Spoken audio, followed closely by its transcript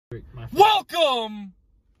Welcome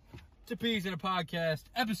to Peas in a Podcast,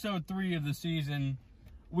 episode 3 of the season.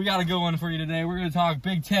 We got a good one for you today. We're going to talk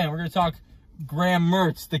Big Ten. We're going to talk Graham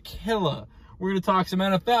Mertz, the killer. We're going to talk some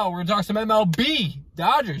NFL. We're going to talk some MLB.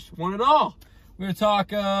 Dodgers won it all. We're going to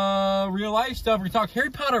talk real life stuff. We're going to talk Harry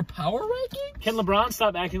Potter power rankings. Can LeBron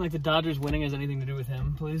stop acting like the Dodgers winning has anything to do with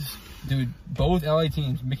him, please? Dude, both LA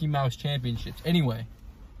teams, Mickey Mouse championships. Anyway,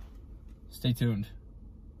 stay tuned.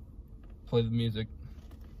 Play the music.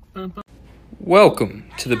 Welcome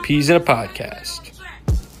to the Peas in a Podcast,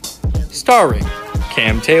 starring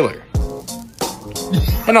Cam Taylor,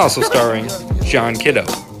 and also starring John Kiddo.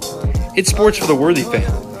 It's sports for the worthy fan,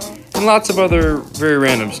 and lots of other very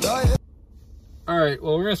random stuff. Alright,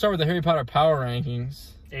 well, we're going to start with the Harry Potter power rankings.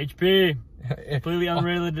 HP. Completely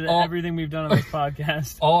unrelated to everything we've done on this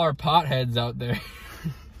podcast. All our potheads out there.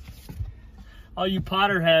 All you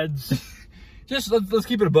Potterheads. Just, let's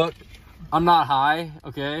keep it a buck. I'm not high,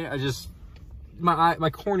 okay? My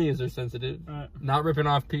corneas are sensitive. Right. Not ripping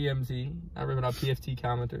off PMT, not ripping off PFT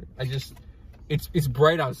commenter. It's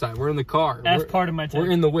bright outside. We're in the car. That's part of my take.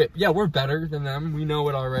 We're in the whip. Yeah, we're better than them. We know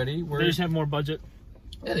it already. They just have more budget.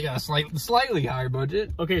 Yeah, they got a slightly higher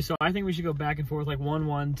budget. Okay, so I think we should go back and forth like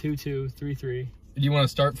 1-1, 2-2, 3-3. Do you want to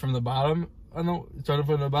start from the bottom? I know. Start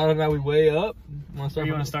from the bottom. Now we way up. You want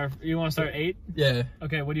to start 8? Yeah.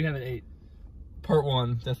 Okay, what do you have at 8? Part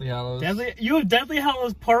 1, Deathly Hallows. You have Deathly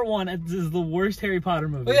Hallows Part 1 as the worst Harry Potter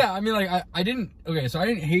movie. But yeah, I mean, like, I didn't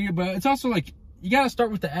hate it, but it's also like, you gotta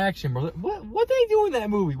start with the action, bro. What they do in that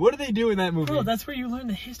movie? What do they do in that movie? Bro, that's where you learn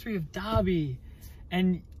the history of Dobby.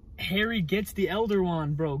 And Harry gets the Elder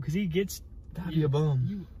Wand, bro, because he gets... Dobby a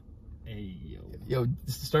bum. Hey, yo. Yo,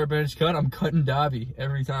 start bench cut, I'm cutting Dobby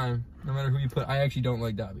every time. No matter who you put. I actually don't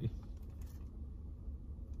like Dobby.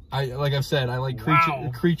 Like I've said, I like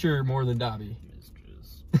Creature more than Dobby.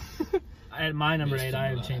 At my number 8, I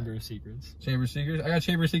have Chamber of Secrets. Chamber of Secrets? I got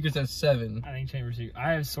Chamber of Secrets at 7. I think Chamber of Secrets.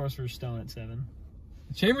 I have Sorcerer's Stone at 7.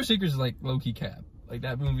 Chamber of Secrets is like low-key cap. Like,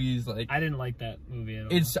 that movie is like... I didn't like that movie at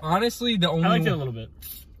all. It's honestly the only... I liked it a little bit.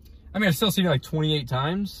 I mean, I've still seen it like 28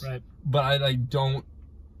 times. Right. But I like don't...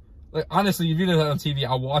 Like, honestly, if you do that on TV,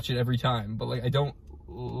 I'll watch it every time. But like, I don't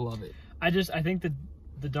love it. I think that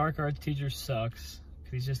the dark arts teacher sucks.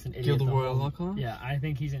 Because he's just an idiot. Gilderoy Lockhart? Yeah, I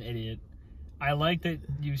think he's an idiot. I like that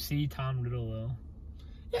you see Tom Riddle, though.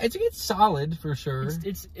 Yeah, it's solid, for sure.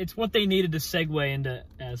 It's what they needed to segue into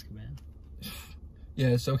Azkaban.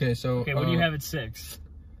 Yes, okay, so... Okay, what do you have at 6?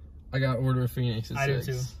 I got Order of Phoenix at 6. I do,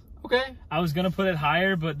 too. Okay. I was going to put it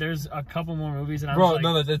higher, but there's a couple more movies, and Bro,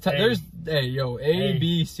 no, there's... Hey, yo, A,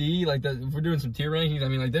 B, C, like, if we're doing some tier rankings, I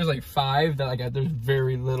mean, like, there's, like, 5 that, like, there's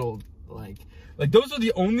very little, like, those are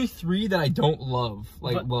the only 3 that I don't love.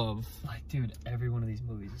 Like, dude, every one of these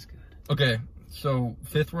movies is good. Okay, so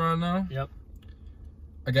 5th we're on now? Yep.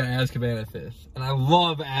 I got Azkaban at 5th. And I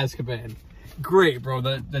love Azkaban. Great, bro.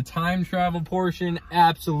 The time travel portion,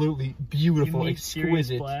 absolutely beautiful,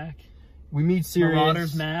 exquisite. Black. We meet Sirius.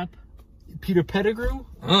 Marauder's Map. Peter Pettigrew?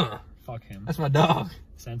 Fuck him. That's my dog.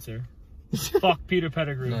 Censor. Fuck Peter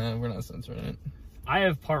Pettigrew. No, we're not censoring it. I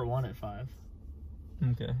have Part 1 at 5.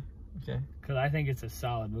 Okay. Because I think it's a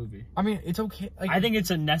solid movie. I mean, it's okay. Like, I think it's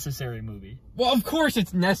a necessary movie. Well, of course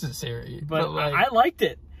it's necessary. But like, I liked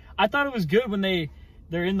it. I thought it was good when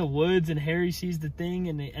they're in the woods and Harry sees the thing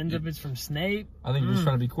and it ends up it's from Snape. I think you're just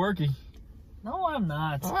trying to be quirky. No, I'm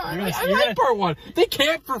not. I like Part 1. They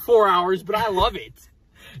camp for 4 hours, but I love it.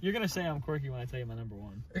 You're going to say I'm quirky when I tell you my number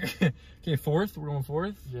 1. Okay, 4th? We're going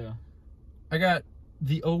 4th? Yeah. I got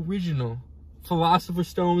the original Philosopher's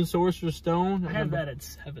Stone, Sorcerer's Stone. I have that at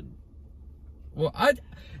 7. Well,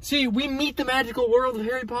 see, we meet the magical world of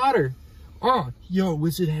Harry Potter. Oh, yo,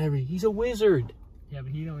 Wizard Harry. He's a wizard. Yeah,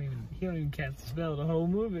 but he don't even cast the spell the whole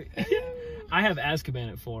movie. I have Azkaban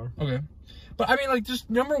at 4. Okay. But I mean, like, just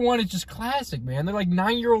number 1 is just classic, man. They're like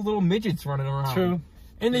 9-year-old little midgets running around. True.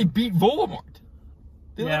 And they beat Voldemort.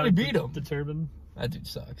 They literally beat him. The turban. That dude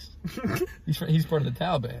sucks. he's part of the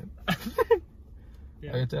Taliban.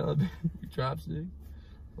 Yeah. Like a Taliban. Chopstick.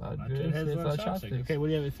 Chopstick. Okay, what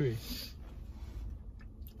do you have at 3?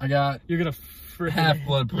 I got... You're gonna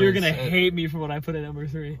Half-Blood Prince. You're gonna hate me for what I put at number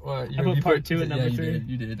 3. What? I put Part 2 at number 3.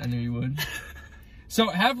 You did. I knew you would. So,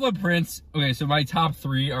 Half-Blood Prince... Okay, so my top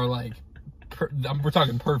 3 are like... we're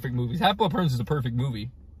talking perfect movies. Half-Blood Prince is a perfect movie.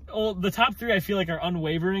 Well, the top 3 I feel like are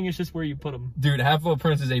unwavering. It's just where you put them. Dude, Half-Blood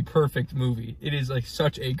Prince is a perfect movie. It is like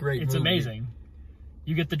such a great movie. It's amazing.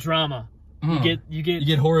 You get the drama. You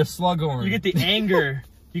get Horace Slughorn. You get the anger.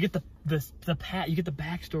 You get the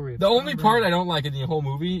backstory. The only part I don't like in the whole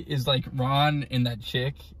movie is like Ron and that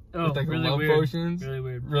chick Oh, with like really love weird. Potions. Really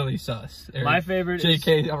weird. Really sus. My favorite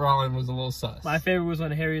J.K. Rowling was a little sus. My favorite was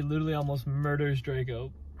when Harry literally almost murders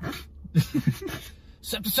Draco.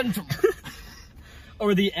 Septicentrum.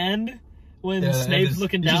 Or the end when Snape's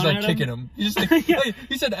looking down just like at kicking him. He's just like, Yeah.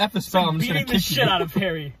 he said F a spell. I'm just gonna beating the kick shit you. out of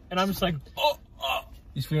Harry, and I'm just like, oh.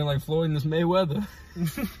 He's feeling like Floyd in this Mayweather.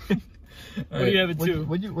 What do you have at 2?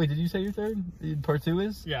 Wait, did you say your third? Part 2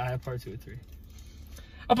 is? Yeah, I have part 2 and 3.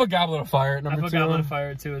 I put Goblet of Fire at number 2. I put Goblet of Fire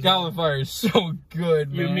at 2 as Goblet of Fire is so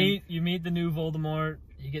good, man. You meet the new Voldemort.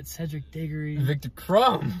 You get Cedric Diggory. Victor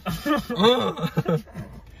Crumb.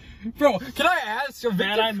 Bro, can I ask?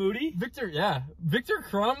 Mad Eye Moody? Victor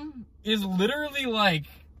Crumb is literally like,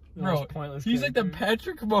 bro, he's like the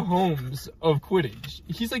Patrick Mahomes of Quidditch.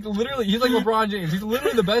 He's like LeBron James. He's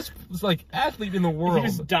literally the best like athlete in the world. He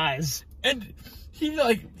just dies. And he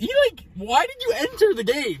why did you enter the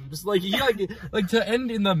games? Like he like to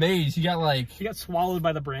end in the maze, he got swallowed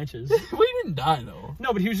by the branches. Well, he didn't die though.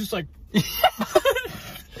 No, but he was just like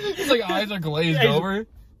his like eyes are glazed over.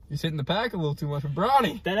 He's hitting the pack a little too much for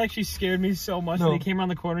Bronny. That actually scared me so much when he came around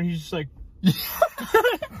the corner. He's just like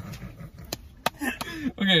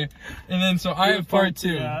Okay, and then so I have part 2.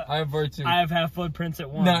 Yeah. I have part 2. I have Half-Blood Prince at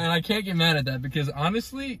 1. No, and I can't get mad at that because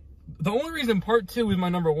honestly, the only reason part 2 is my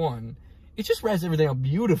number 1, it just wraps everything up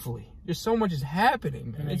beautifully. There's so much is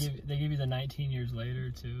happening, man. And they give you the 19 years later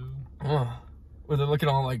too. Where they're looking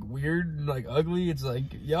all like weird and like ugly. It's like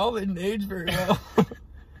y'all didn't age very well.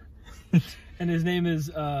 And his name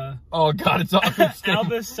is oh god, it's awful.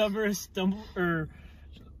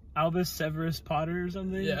 Albus Severus Potter or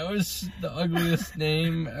something. Yeah, it was the ugliest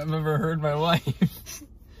name I've ever heard in my life.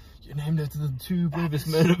 You're named after the 2 bravest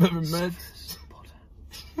men I've ever met.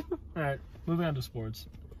 Alright, moving on to sports.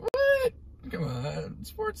 What? Come on.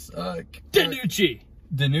 Sports Dinucci.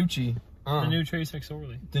 Dinucci. The new Trace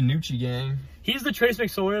McSorley. Dinucci gang. He's the Trace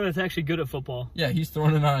McSorley that's actually good at football. Yeah, he's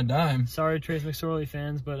throwing it on a dime. Sorry, Trace McSorley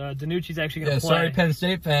fans, but Dinucci's actually going to play. Yeah, sorry, Penn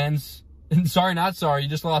State fans. And sorry, not sorry. You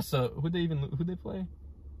just lost. Who'd they play?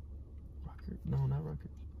 Rutgers? No, not Rutgers.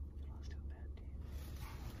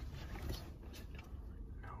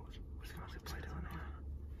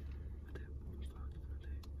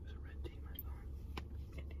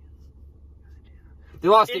 They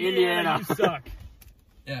lost to Indiana. You suck.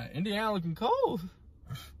 Yeah, Indiana looking cold.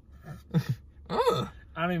 I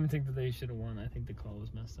don't even think that they should have won. I think the call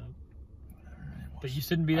was messed up. But you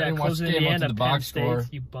shouldn't be that close to Indiana, the Penn box State, score.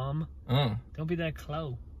 you bum. Don't be that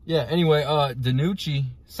close. Yeah. Anyway, Dinucci.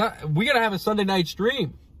 We gotta have a Sunday night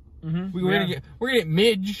stream. We're gonna get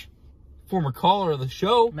Midge, former caller of the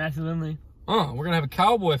show. Matthew Lindley. We're gonna have a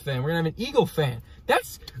Cowboy fan. We're gonna have an Eagle fan.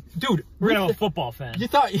 Dude. We're gonna have a football fan. You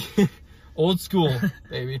thought old school,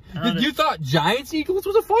 baby. You thought Giants Eagles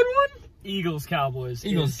was a fun one? Eagles Cowboys.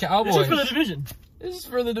 Cowboys. This is for the division. This is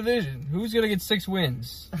for the division. Who's gonna get 6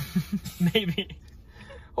 wins? Maybe.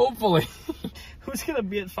 Hopefully. Who's gonna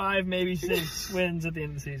be at 5, maybe 6 wins at the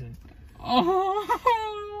end of the season? Oh,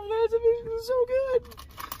 that division is so good.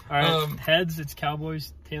 All right, heads it's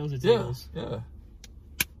Cowboys, tails it's Eagles. Yeah.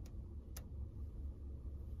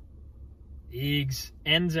 Eags.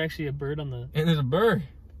 And there's actually a bird on the. And there's a bird.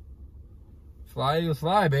 Fly, Eagles,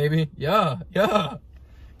 fly, baby. Yeah.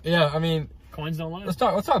 I mean, coins don't lie. Let's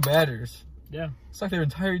talk batters. Yeah. It's like their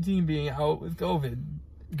entire team being out with COVID.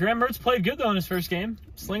 Graham Mertz played good though in his first game,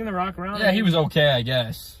 slinging the rock around. Yeah, he was okay, I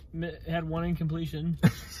guess. Had 1 incompletion.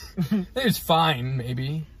 He was fine,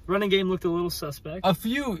 maybe. Running game looked a little suspect.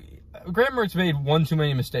 Graham Mertz made 1 too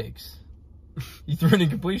many mistakes. He threw an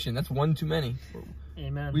incompletion. That's 1 too many.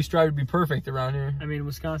 Amen. We strive to be perfect around here. I mean,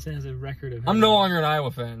 Wisconsin has a record of. I'm no longer an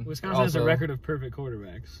Iowa fan. Wisconsin has a record of perfect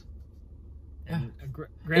quarterbacks. And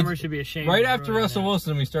Graham Mertz should be ashamed. Right after Russell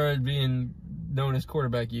Wilson, we started being known as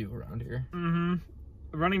quarterback U around here.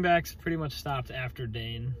 Running backs pretty much stopped after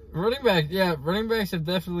Dane. Running backs have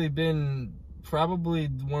definitely been probably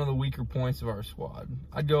one of the weaker points of our squad.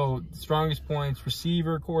 I'd go strongest points,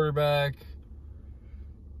 receiver, quarterback,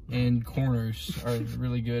 and corners are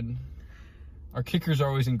really good. Our kickers are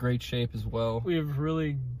always in great shape as well. We have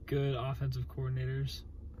really good offensive coordinators.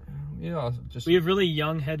 Yeah, we have really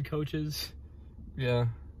young head coaches. Yeah,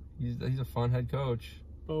 he's a fun head coach.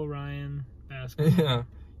 Bo Ryan, basketball. Yeah,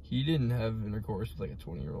 he didn't have intercourse with like a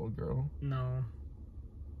 20-year-old girl. No.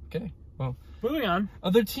 Okay, well. Moving on.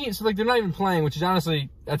 Other teams, so like they're not even playing, which is honestly,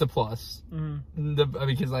 that's a plus.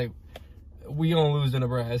 Because like, we gonna lose to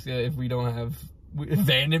Nebraska if we don't have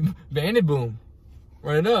Vandenboom.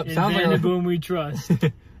 Run it up. Sounds like Vandenboom we trust.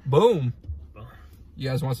 Boom. You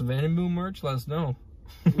guys want some Vandenboom merch? Let us know.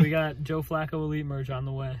 We got Joe Flacco Elite merch on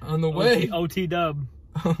the way. On the way. OT dub.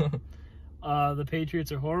 The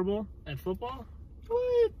Patriots are horrible at football.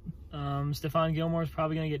 What? Stephon Gilmore's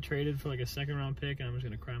probably going to get traded for like a second-round pick, and I'm just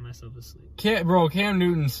going to cry myself to sleep. Cam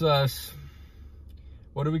Newton's sus.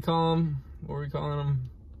 What do we call him? What were we calling him?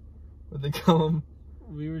 What did they call him?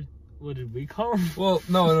 What did we call him? Well,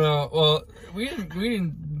 no. Well, we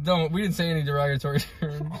didn't say any derogatory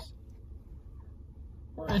terms.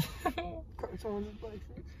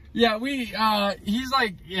 Yeah,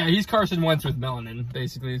 he's Carson Wentz with melanin,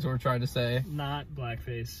 basically, is what we're trying to say. Not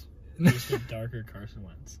blackface. Just a darker Carson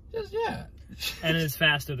Wentz. Yeah. And it's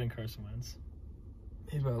faster than Carson Wentz.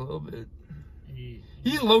 Maybe a little bit.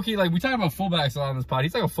 He's low-key, like, we talk about fullbacks a lot on this pod.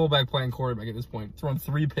 He's like a fullback playing quarterback at this point. Throwing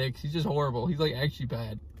 3 picks. He's just horrible. He's, like, actually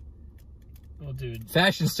bad. Well, dude.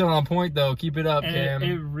 Fashion's still on point, though. Keep it up, Cam.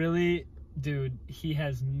 It really, dude, he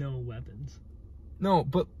has no weapons. No,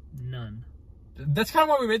 but... None. That's kind of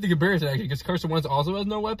why we made the comparison, actually, because Carson Wentz also has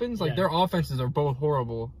no weapons. Like, their offenses are both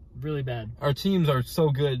horrible. Really bad. Our teams are so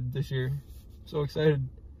good this year. So excited.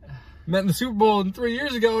 Met in the Super Bowl 3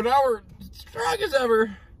 years ago, and now we're strong as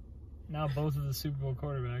ever. Now both of the Super Bowl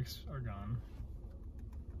quarterbacks are gone.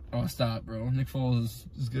 Oh, stop, bro. Nick Foles is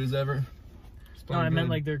as good as ever. No, I meant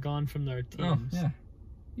like they're gone from their teams. Oh,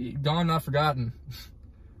 yeah. Gone, not forgotten.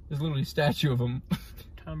 There's literally a statue of him.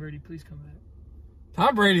 Tom Brady, please come back.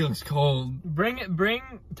 Tom Brady looks cold. Bring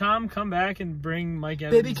Tom, come back, and bring Mike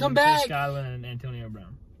Evans, Baby, come and back. Chris Godwin, and Antonio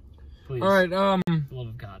Brown. Please. All right. For the love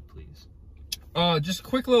of God, please. Just a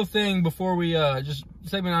quick little thing before we just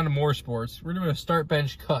segment on to more sports. We're doing a start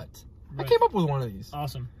bench cut. Right. I came up with one of these.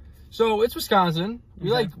 Awesome. So it's Wisconsin.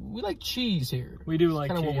 We okay. like cheese here. We do like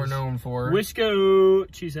kind of cheese. what we're known for. Wisco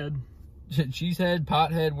cheesehead. Cheesehead,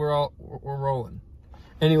 pothead. We're rolling.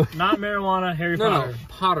 Anyway. Not marijuana. Harry Potter. No,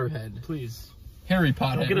 Potterhead. Please. Harry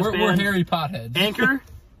Pothead. We're Harry Potheads. Anchor.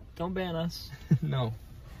 Don't ban us. No.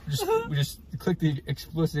 We just click the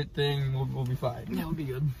explicit thing. We'll be fine. Yeah, we'll be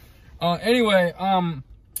good. Anyway,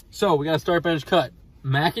 so we got a start bench cut.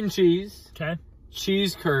 Mac and cheese. Okay.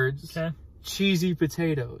 Cheese curds. Okay. Cheesy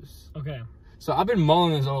potatoes. Okay. So I've been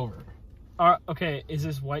mulling this over. Okay, is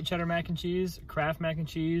this white cheddar mac and cheese, Kraft mac and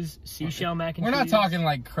cheese, seashell mac and cheese? We're not talking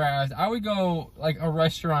like Kraft. I would go like a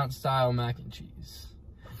restaurant style mac and cheese.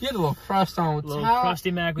 You had a little crust on top. A little crusty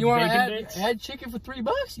mac with bacon bits. Add chicken for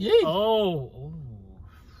 $3? Yeah. Oh.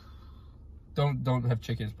 Don't have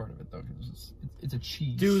chicken as part of it though, because it's a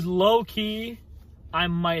cheese. Dude, low key, I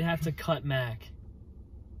might have to cut mac.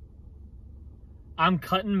 I'm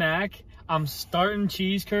cutting mac. I'm starting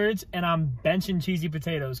cheese curds, and I'm benching cheesy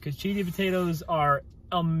potatoes, because cheesy potatoes are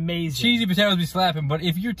amazing. Cheesy potatoes be slapping, but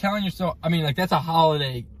if you're telling yourself, I mean, like, that's a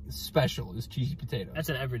holiday special, is cheesy potatoes. That's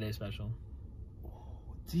an everyday special.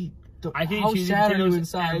 Dude, I can eat cheesy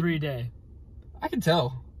potatoes every day. I can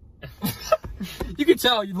tell. You can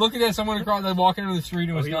tell. You're looking at someone across, like, walking into the street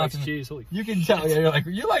in Wisconsin. He likes cheese. Holy you can tell. Yeah,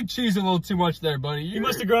 you like cheese a little too much there, buddy. You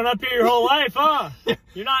must have grown up here your whole life, huh?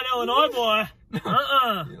 You're not an Illinois boy.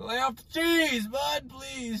 Lay off the cheese, bud,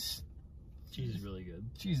 please. Cheese is really good.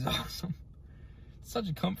 Cheese is awesome. It's such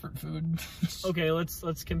a comfort food. Okay,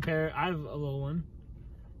 let's compare. I have a little one.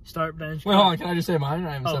 Start bench. Wait, hold on. Can I just say mine?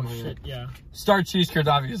 I haven't said mine shit, yet. Yeah. Start cheese curds,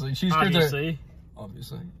 obviously. Cheese curds are...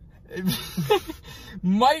 Obviously.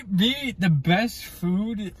 Might be the best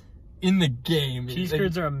food in the game. Cheese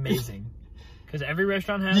curds are amazing. Because every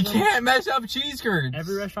restaurant has them. You can't mess up cheese curds.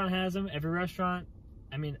 Every restaurant has them. Every restaurant...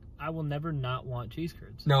 I mean, I will never not want cheese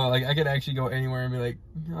curds. No, like, I could actually go anywhere and be like,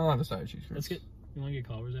 I'll have a side of cheese curds. Let's get... You want to get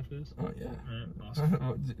Culver's after this? Oh, yeah. All right,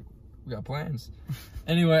 awesome. We got plans.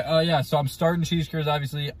 Anyway, yeah, so I'm starting cheese curds,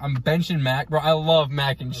 obviously. I'm benching mac. Bro, I love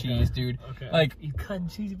mac and cheese, dude. Okay. Like, you cutting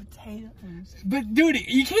cheesy potatoes. But, dude,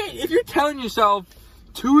 you can't... If you're telling yourself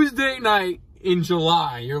Tuesday night in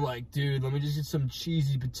July, you're like, dude, let me just get some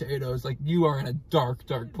cheesy potatoes. Like, you are in a dark,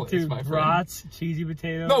 dark place, dude, my friend. brats, cheesy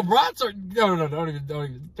potatoes. No, brats are... No, don't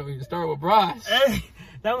even start with brats. Hey,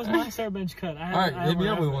 that was my start bench cut. All right, hit me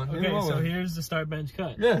up with one. Okay, so here's the start bench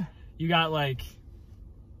cut. Yeah. You got, like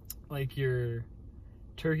your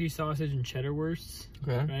turkey sausage and cheddar wursts,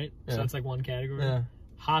 okay, right? Yeah. So that's like one category. Yeah.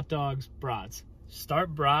 Hot dogs, brats.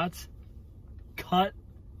 Start brats, cut.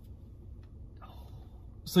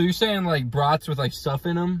 So you're saying like brats with like stuff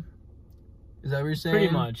in them? Is that what you're saying?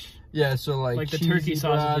 Pretty much. Yeah. So like the turkey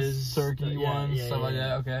sausages, turkey ones, stuff like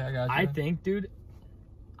that. Okay, I got you. I think, dude,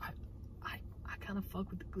 I kind of fuck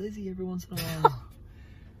with the glizzy every once in a while.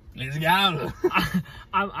 Let's go.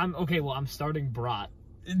 I'm okay. Well, I'm starting brat.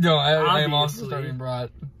 No, I am also starting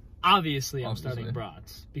brat. Obviously, I'm starting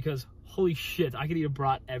brats because holy shit, I could eat a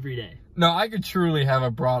brat every day. No, I could truly have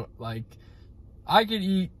a brat. Like, I could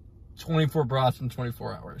eat 24 brats in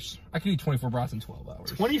 24 hours. I could eat 24 brats in 12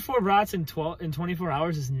 hours. 24 brats in 24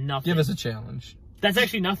 hours is nothing. Give us a challenge. That's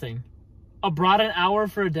actually nothing. A brat an hour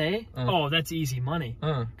for a day? Oh, that's easy money.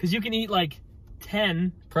 Because you can eat like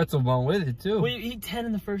 10. Pretzel bun with it too. Well, you eat 10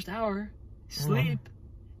 in the first hour. Sleep.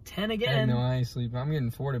 10 again. No, I ain't sleeping. I'm getting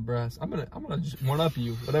 40 breasts. I'm gonna just one up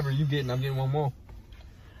you. Whatever you getting, I'm getting one more.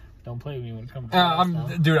 Don't play with me when it comes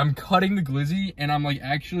to dude, I'm cutting the glizzy, and I'm like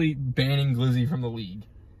actually banning glizzy from the league.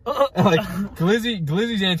 Like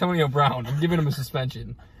glizzy's Antonio Brown. I'm giving him a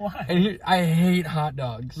suspension. Why? And I hate hot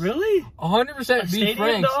dogs. Really? 100% beef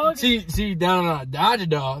franks. Dog? See, no, Dodger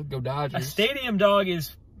dog, go Dodgers. A stadium dog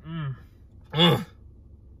is.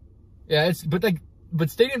 Yeah, but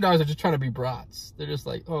stadium dogs are just trying to be brats. They're just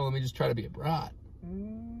like, oh, let me just try to be a brat.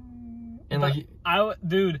 And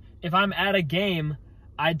dude, if I'm at a game,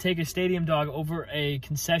 I'd take a stadium dog over a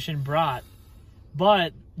concession brat.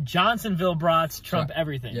 But Johnsonville brats trump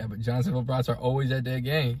everything. Yeah, but Johnsonville brats are always at their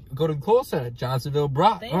game. Go to the Kohl Center, Johnsonville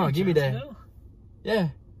brat. Give me that. Yeah.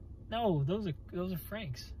 No, those are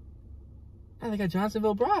Franks. Yeah, they got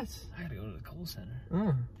Johnsonville brats. I gotta go to the Kohl Center.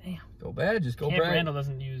 Damn. Go Badgers. Go Camp Brad. Randall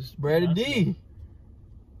doesn't use Brad and D.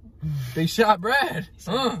 Big shot, Brad. He's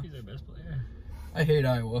our best player. I hate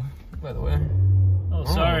Iowa, by the way. Oh,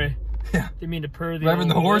 sorry. Yeah. Didn't mean to purr the Revving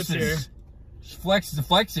the horses. Here. Flex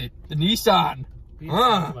it. The Nissan. We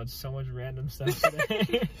talked about so much random stuff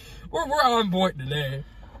today. we're on point today.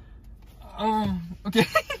 Okay.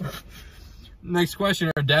 Next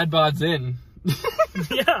question: are dad bods in?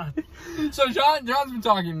 Yeah. So John's been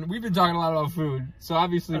talking. We've been talking a lot about food. So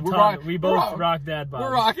obviously we both rock dad bods.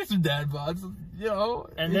 We're rocking some dad bods, you know.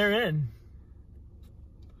 And they're in.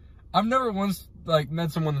 I've never once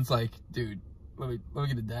met someone that's like, dude, let me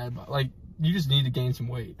get a dad bod. Like, you just need to gain some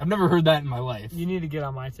weight. I've never heard that in my life. You need to get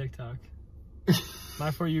on my TikTok.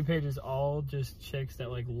 My For You page is all just chicks that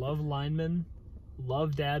love linemen,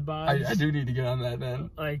 love dad bods. I do need to get on that,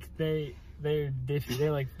 man. They're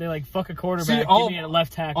diffy. They fuck a quarterback. Give me a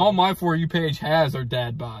left tackle. All my For You page has are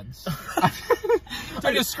dad bods.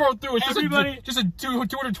 I just scroll through. It's just a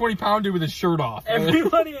 220-pound dude with his shirt off.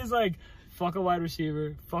 Everybody is like, fuck a wide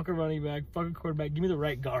receiver, fuck a running back, fuck a quarterback. Give me the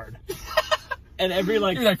right guard. And every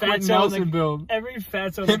fatso in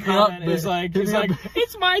the comment is like, it's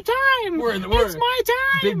my time. It's my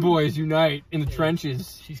time. Big boys unite in the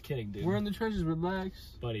trenches. She's kidding, dude. We're in the trenches, relax,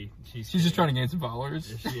 buddy. She's just trying to gain some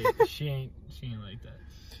followers. She ain't like that.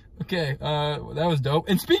 Okay, that was dope.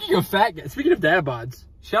 And speaking of dad bods,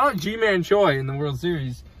 shout out G-Man Choi in the World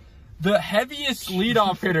Series, the heaviest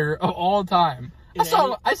leadoff hitter of all time. I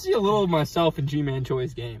see a little of myself in G-Man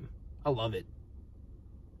Choi's game. I love it.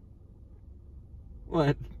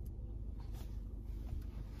 What?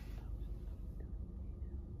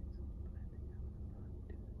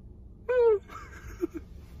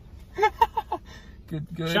 Good.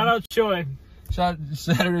 Shout out Choi.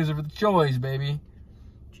 Saturdays are for the Choi's, baby.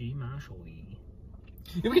 G-Marshall.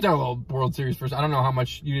 Yeah, we can talk about World Series first. I don't know how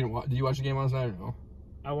much you didn't watch. Did you watch the game last night or no?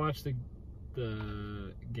 I watched the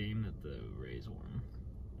game that the Rays won.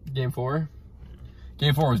 Game 4?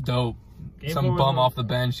 Game 4 was dope. Some bum off the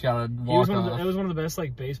bench got a walk off. It was one of the best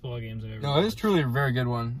baseball games I've ever watched. No, it is truly a very good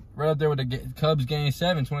one. Right up there with the Cubs Game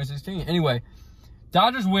 7, 2016. Anyway,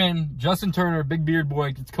 Dodgers win. Justin Turner, big beard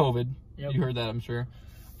boy, gets COVID. Yep. You heard that, I'm sure.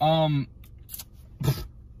 And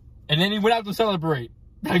then he went out to celebrate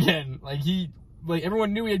again.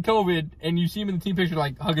 Everyone knew he had COVID, and you see him in the team picture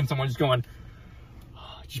hugging someone, just going,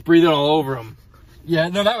 just breathing all over him. Yeah,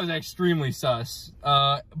 no, that was extremely sus.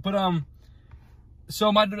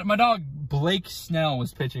 So my dog Blake Snell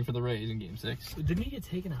was pitching for the Rays in Game 6. Didn't he get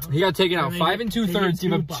taken out? He got taken out. 5 2/3,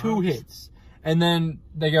 give up 2 hits, and then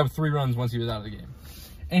they gave up 3 runs once he was out of the game.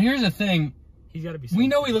 And here's the thing: he's got to be. We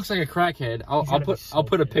know he looks like a crackhead. I'll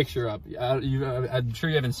put a picture up. I'm sure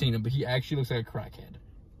you haven't seen him, but he actually looks like a crackhead.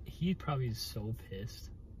 He probably is so pissed.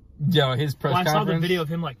 Yeah, his press conference. I saw the video of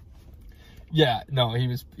him Yeah, no, he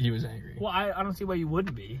was angry. Well, I don't see why you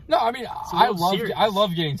wouldn't be. No, I mean I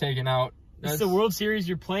love getting taken out. It's the World Series.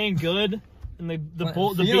 You're playing good, and the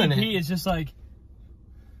BP is just like.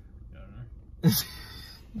 I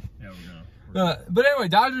don't know. Yeah, but anyway,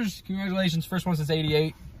 Dodgers, congratulations, first one since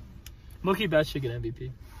 '88. Mookie Betts should get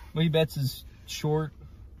MVP. Mookie Betts is short.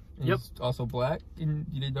 And yep. He's also black. You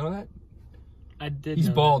didn't know that? I did. He's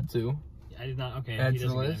bald too. I did not. Okay, Add he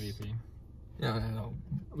doesn't get MVP. No.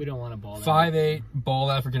 We don't want a bald. 5'8", bald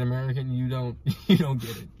African American. You don't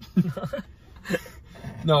get it.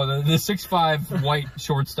 No, the 6'5" white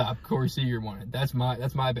shortstop Corey Seager won it. That's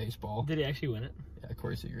my baseball. Did he actually win it? Yeah,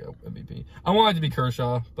 Corey Seager MVP. I wanted it to be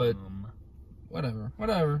Kershaw, but whatever.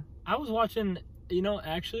 I was watching.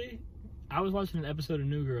 I was watching an episode of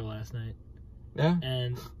New Girl last night. Yeah.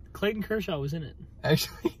 And Clayton Kershaw was in it.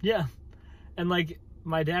 Actually. Yeah, and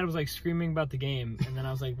my dad was like screaming about the game, and then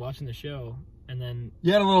I was like watching the show, and then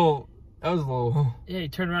you had a little. That was a little. Yeah, he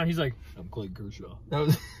turned around. He's like, "I'm Clayton Kershaw." That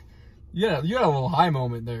was. Yeah, you had a little high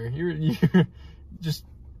moment there. You're just.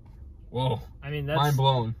 Whoa. I mean, that's mind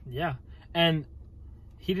blown. Yeah, and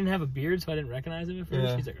he didn't have a beard, so I didn't recognize him at first.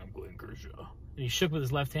 Yeah. He's like, "I'm Clayton Kershaw," and he shook with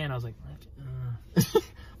his left hand. I was like,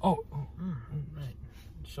 oh. Right.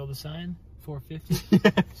 Show the sign.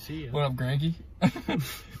 450. See ya. What up, Granky?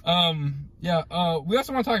 We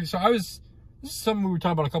also want to talk. So this is something we were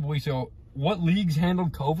talking about a couple weeks ago. What leagues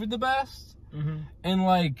handled COVID the best? Mm-hmm. And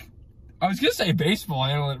like, I was gonna say baseball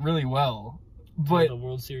handled it really well, but the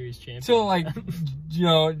World Series champion. Until like,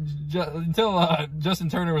 until Justin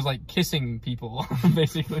Turner was like kissing people,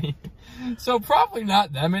 basically. So probably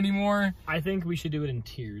not them anymore. I think we should do it in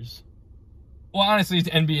tiers. Well, honestly, it's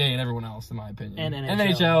NBA and everyone else, in my opinion. And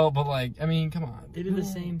NHL, but like, I mean, come on. They do the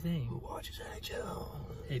same thing. Who watches NHL?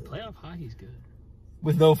 Hey, playoff hockey's good.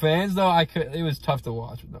 With no fans, though, it was tough to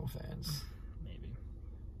watch with no fans. Maybe.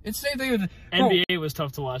 It's the same thing with NBA was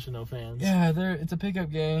tough to watch with no fans. Yeah, it's a pickup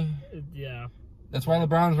game. Yeah. That's why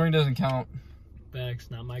LeBron's ring doesn't count. Facts,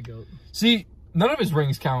 not my GOAT. See, none of his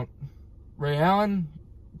rings count. Ray Allen,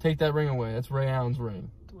 take that ring away. That's Ray Allen's ring.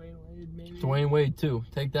 Dwayne Wade, maybe. Dwayne Wade, too.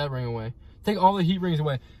 Take that ring away. Take all the Heat rings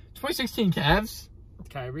away. 2016 Cavs.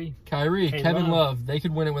 Kyrie. Kevin Love. They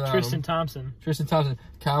could win it without Tristan him. Thompson.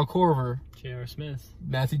 Kyle Korver. J.R. Smith.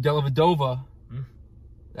 Matthew Dellavedova.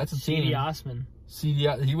 That's a team. C.D. Osman.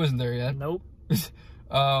 He wasn't there yet. Nope.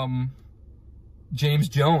 James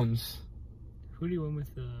Jones. Who do you win with?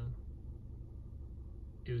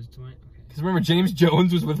 It was Dwayne. Okay. Because remember, James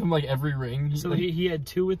Jones was with him like every ring. So he had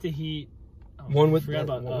 2 with the Heat. One with forgot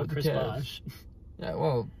about Chris Bosh. Yeah,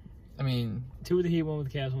 well, I mean, 2 with the Heat, 1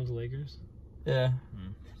 with the Cavs, 1 with the Lakers. Yeah.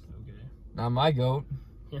 Okay. Not my GOAT.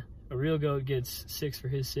 Yeah. A real GOAT gets 6 for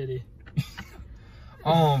his city.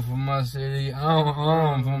 On for my city.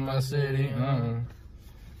 On for my city.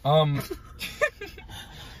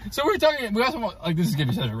 So we also want, like, this is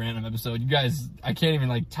gonna be such a random episode. You guys, I can't even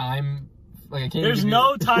like time. Like I can't. There's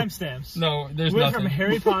no timestamps. No, there's We're nothing. from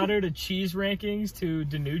Harry Potter to cheese rankings to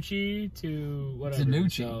Dinucci to whatever.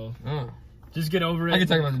 Dinucci. So just get over it. I can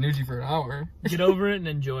talk about Dinucci for an hour. Get over it and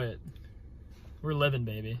enjoy it. We're living,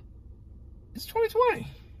 baby. It's 2020.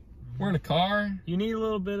 We're in a car. You need a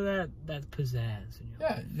little bit of that pizzazz. In your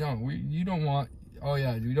life. Yeah, you don't want. Oh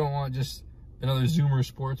yeah, you don't want just another Zoomer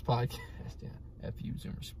Sports podcast. Yeah, F you,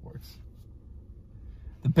 Zoomer Sports.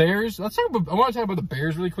 The Bears. I want to talk about the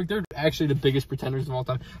Bears really quick. They're actually the biggest pretenders of all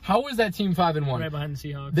time. How was that team 5-1? Right behind the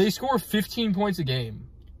Seahawks. They score 15 points a game.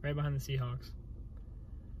 Right behind the Seahawks.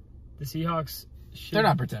 The Seahawks. They're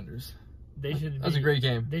not pretenders. They should. That was a great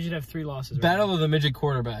game. They should have 3 losses. Battle of the midget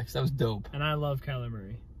quarterbacks. That was dope. And I love Kyler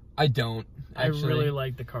Murray. I don't. Actually. I really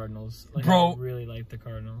like the Cardinals. Like, Bro, I really like the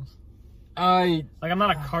Cardinals. I'm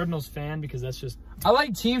not a Cardinals fan because that's just. I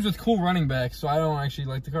like teams with cool running backs, so I don't actually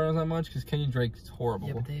like the Cardinals that much because Kenyon Drake's horrible.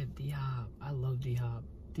 Yeah, but they have D-Hop. I love D-Hop.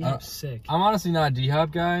 D-Hop's sick. I'm honestly not a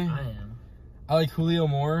D-Hop guy. I am. I like Julio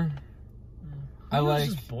more. I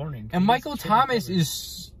like. Just boring. And Michael Thomas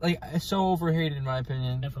is like so overhated in my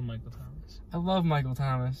opinion. F on Michael Thomas. I love Michael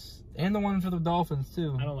Thomas and the one for the Dolphins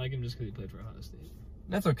too. I don't like him just because he played for Ohio State.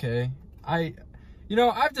 That's okay.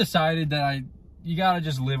 I've decided that you gotta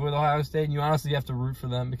just live with Ohio State, and you honestly have to root for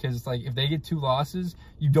them because it's like if they get 2 losses,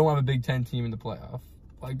 you don't have a Big Ten team in the playoff.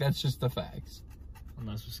 Like that's just the facts.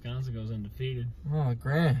 Unless Wisconsin goes undefeated. Oh,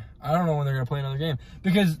 Grant. I don't know when they're gonna play another game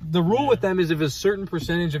because the rule with them is if a certain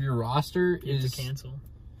percentage of your roster is to cancel.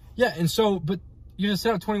 Yeah, and so but you're gonna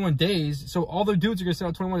set out 21 days, so all their dudes are gonna set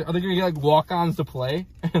out 21. Are they gonna get like walk-ons to play?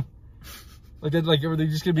 Like that, like are they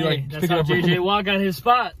just gonna be like? That's how JJ Watt got his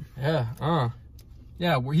spot. Yeah.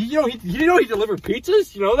 Yeah, well, he delivered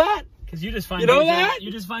pizzas. You know that? Because you just find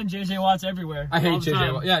you just find JJ Watts everywhere. I hate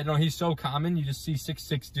JJ Watt. Yeah, no, he's so common. You just see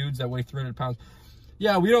 6'6" dudes that weigh 300 pounds.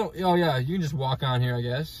 Yeah, we don't. Oh yeah, you can just walk on here, I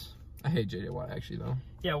guess. I hate JJ Watt actually though.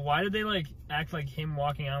 Yeah, why did they like act like him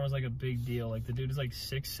walking on was like a big deal? Like the dude is like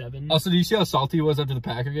 6'7". Also, do you see how salty he was after the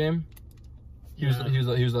Packer game? He was like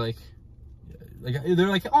they're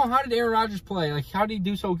like, oh, how did Aaron Rodgers play? Like, how did he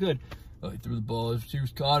do so good? Oh, he threw the ball. His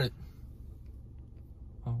receivers caught it.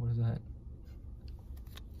 Oh, what is that? I don't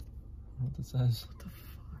know what this says. What the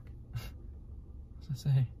fuck? What's that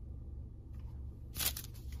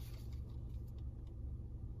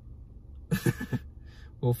say?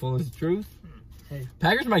 Will Fuller is the truth. Hey,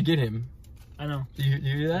 Packers might get him. I know. Do you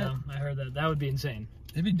hear that? Yeah, I heard that. That would be insane.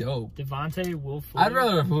 It'd be dope. Devontae, Will Fuller. I'd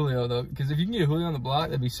rather have Julio though, because if you can get Julio on the block,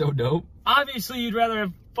 that'd be so dope. Obviously, you'd rather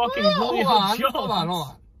have fucking Julio Jones. Hold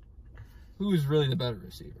on. Who is really the better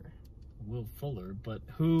receiver? Will Fuller, but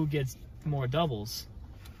who gets more doubles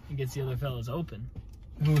and gets the other fellas open?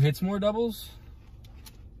 Who hits more doubles?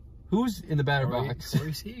 Who's in the batter box?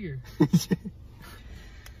 Corey Seager.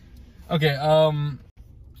 Okay,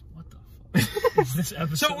 What the fuck is this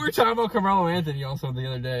episode? So we were talking about Carmelo Anthony also the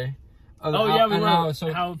other day. We were.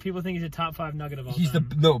 How people think he's a top 5 nugget of all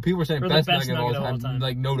time. People were saying best nugget of all time.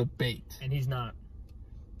 Like, no debate. And he's not.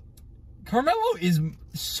 Carmelo is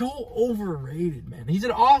so overrated, man. He's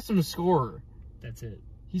an awesome scorer. That's it.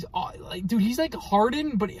 He's like, dude, he's like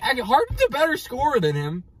Harden, but Harden's a better scorer than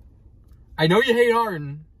him. I know you hate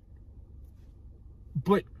Harden,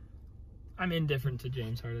 but I'm indifferent to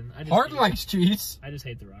James Harden. Harden likes cheese. I just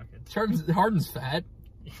hate the Rockets. Harden's fat.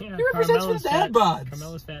 Yeah, he represents for the dad bods.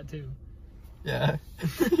 Carmelo's fat too. Yeah,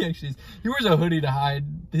 he wears a hoodie to hide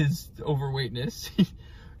his overweightness.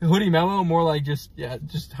 Hoodie Mellow, more like just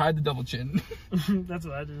hide the double chin. That's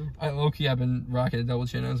what I do. I've been rocking a double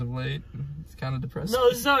chin as of late. It's kind of depressing. No,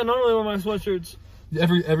 this is how I normally wear my sweatshirts.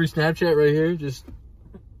 Every Snapchat right here, just.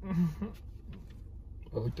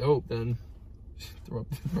 Oh, dope. Then throw up.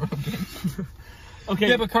 Okay.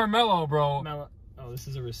 Yeah, but Carmelo, bro. Oh, this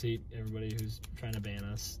is a receipt. Everybody who's trying to ban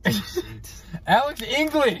us. Alex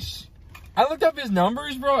English. I looked up his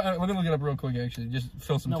numbers, bro. Let me look it up real quick, actually. Just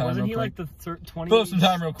fill some time. Wasn't he like the 20? Fill some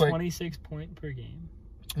time real quick. 26 point per game.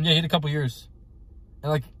 Yeah, he had a couple years, and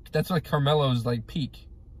like that's like Carmelo's like peak.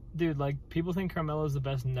 Dude, like people think Carmelo's the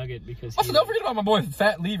best nugget because. Also, don't forget about my boy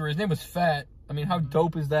Fat Lever. His name was Fat. I mean, how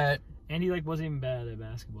dope is that? And he like wasn't even bad at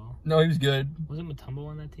basketball. No, he was good. Wasn't Mutombo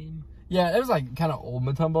on that team? Yeah, it was like kind of old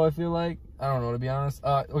Mutombo, I feel like. I don't know, to be honest.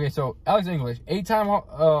 Okay, so Alex English, 8-time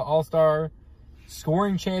All-Star,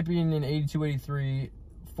 scoring champion in 82-83,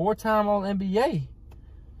 4-time All-NBA.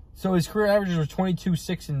 So his career averages were 22,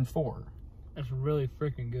 6, and 4. That's really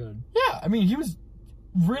freaking good. Yeah, I mean, he was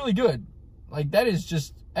really good. Like, that is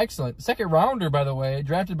just excellent. Second rounder, by the way,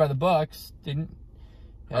 drafted by the Bucks.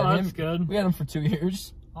 That's good. We had him for 2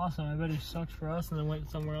 years. Awesome. I bet he sucked for us and then went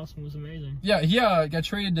somewhere else and was amazing. Yeah, he got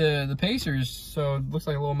traded to the Pacers, so it looks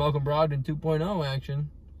like a little Malcolm Brogdon 2.0 action.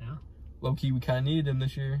 Yeah. Low-key, we kind of needed him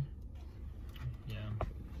this year. Yeah.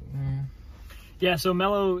 Mm. Yeah, so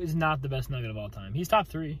Melo is not the best nugget of all time. He's top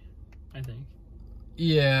 3, I think.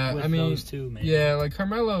 Yeah, With I mean, those two, maybe. Yeah, like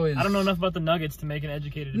Carmelo is. I don't know enough about the Nuggets to make an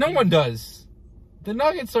educated opinion. No one does. The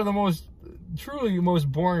Nuggets are the truly most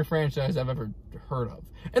boring franchise I've ever heard of,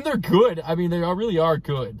 and they're good. I mean, they really are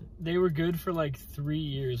good. They were good for like 3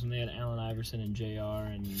 years when they had Allen Iverson and JR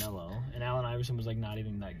and Melo, and Allen Iverson was like not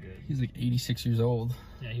even that good. He's like 86 years old.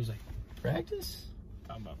 Yeah, he was like practice.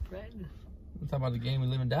 Talking about practice. We're talking about the game we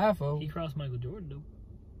live and die for. He crossed Michael Jordan though.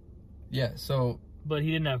 Yeah, so. But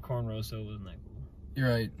he didn't have cornrows, so it wasn't that cool. You're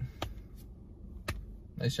right.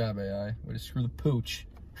 Nice job, AI. Way to screw the pooch.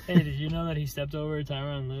 Hey, did you know that he stepped over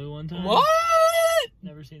Tyronn Lue one time? What?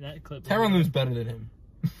 Never seen that clip. Tyronn Lue's better than him.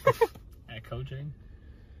 At coaching.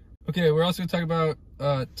 Okay, we're also going to talk about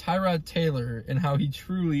Tyrod Taylor and how he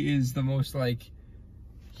truly is the most, like,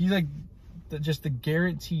 he's like just the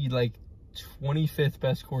guaranteed, like, 25th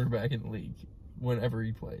best quarterback in the league whenever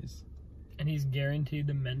he plays. And he's guaranteed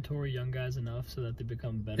to mentor young guys enough so that they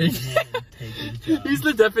become better than him and take his job. He's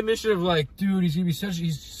the definition of like, dude, he's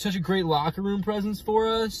such a great locker room presence for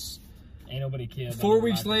us. Ain't nobody cares. 4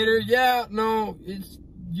 weeks later, yeah, no, it's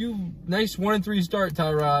you. Nice 1-3 start,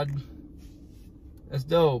 Tyrod. That's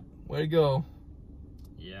dope. Way to go.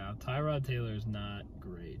 Yeah, Tyrod Taylor is not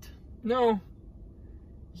great. No,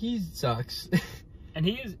 he sucks. And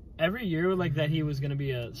he is. Every year, like, that he was going to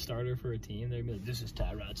be a starter for a team, they'd be like, this is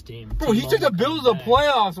Tyrod's team. Bro, he took the Bills to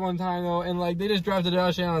playoffs one time, though, and, like, they just drafted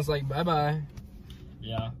Josh Allen. It's like, bye-bye.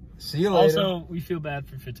 Yeah. See you later. Also, we feel bad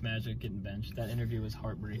for Fitzmagic getting benched. That interview was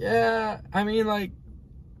heartbreaking. Yeah, I mean, like,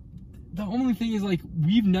 the only thing is, like,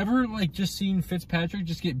 we've never, like, just seen Fitzpatrick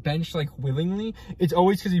just get benched, like, willingly. It's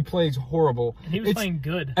always because he plays horrible. And he was playing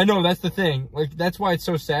good. I know, that's the thing. Like, that's why it's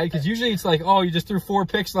so sad, because usually it's like, oh, you just threw 4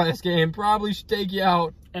 picks last game. Probably should take you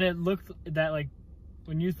out. And it looked that, like,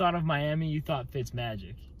 when you thought of Miami, you thought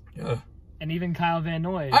Fitzmagic. Yeah. And even Kyle Van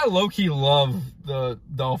Noy. I low-key love the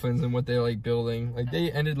Dolphins and what they're, like, building. Like, they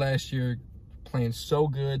ended last year playing so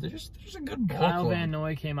good. They're just a good ball Kyle club. Van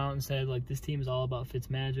Noy came out and said, like, this team is all about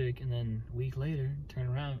Fitzmagic. And then a week later, turn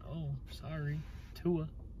around. Oh, sorry. Tua.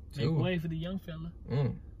 Make way for the young fella.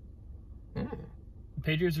 The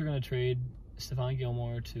Patriots are going to trade Stephon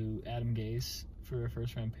Gilmore to Adam Gase for a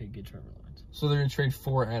first-round pick, get Trevor Lawrence. So they're going to trade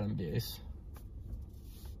for Adam Gase.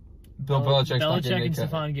 Bill Belichick and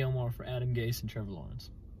Stephon Gilmore for Adam Gase and Trevor Lawrence.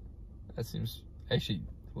 That seems actually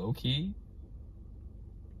low-key.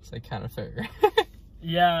 It's like kind of fair.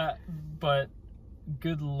 Yeah, but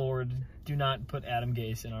good Lord, Do not put Adam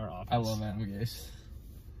Gase in our office. I love Adam Gase.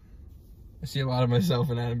 I see a lot of myself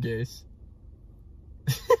in Adam Gase.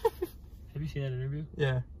 Have you seen that interview?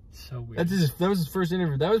 Yeah. So weird. That was his first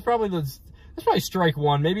interview. That's probably strike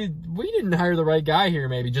one. Maybe we didn't hire the right guy here.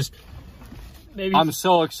 Maybe. I'm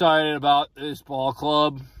so excited about this ball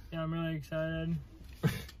club. Yeah, I'm really excited.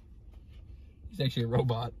 He's actually a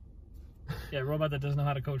robot. Yeah, a robot that doesn't know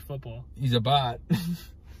how to coach football. He's a bot.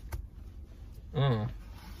 Oh.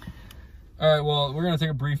 All right, well, we're going to take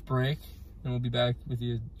a brief break, and we'll be back with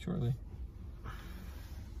you shortly.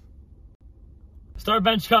 Start,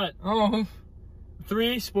 bench, cut. Oh.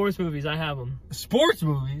 3 sports movies. I have them. Sports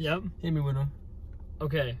movies? Yep. Hit me with them.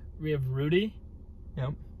 Okay, we have Rudy.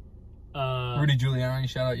 Yep. Rudy Giuliani,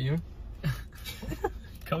 shout out you.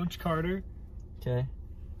 Coach Carter. Okay.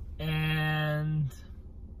 And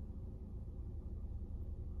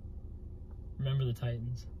Remember the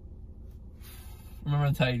Titans.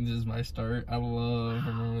 Remember the Titans is my start. I love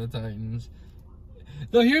Remember the Titans.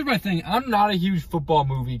 Though here's my thing. I'm not a huge football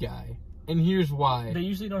movie guy. And here's why. They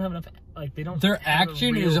usually don't have enough, like, they don't. Their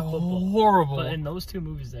action is horrible. But in those 2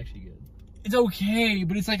 movies, it's actually good. It's okay,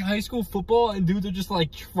 but it's like high school football, and dudes are just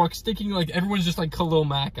like truck sticking. Like everyone's just like Khalil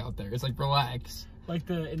Mack out there. It's like relax. Like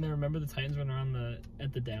Remember the Titans when they're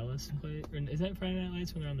at the Dallas play? Is that Friday Night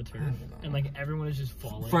Lights when they're on the turf? And like everyone is just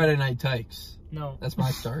falling. Friday Night Tykes. No, that's my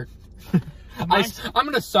start. I'm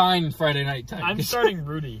gonna sign Friday Night Tykes. I'm starting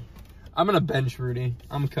Rudy. I'm gonna bench Rudy.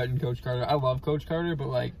 I'm cutting Coach Carter. I love Coach Carter, but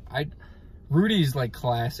like Rudy's like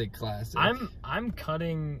classic. I'm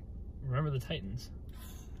cutting Remember the Titans.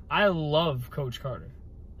 I love Coach Carter.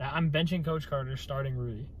 I'm benching Coach Carter, starting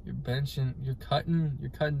Rudy. You're cutting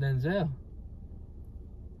Denzel.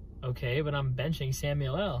 Okay, but I'm benching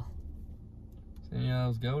Samuel L. Samuel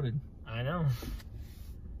L's goated. I know.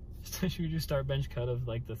 Should we just start bench cut of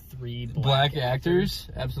like the 3 black actors?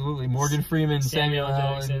 Absolutely. Morgan Freeman, Samuel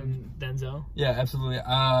L. Jackson, Denzel. Yeah, absolutely.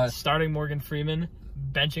 Starting Morgan Freeman,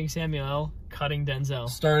 benching Samuel L., cutting Denzel.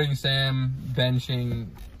 Starting Sam, benching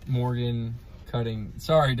Morgan, cutting.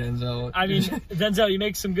 Sorry, Denzel. I mean, Denzel, you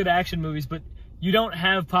make some good action movies, but you don't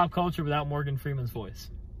have pop culture without Morgan Freeman's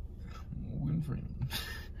voice. Morgan Freeman.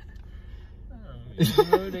 You're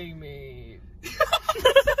hurting me.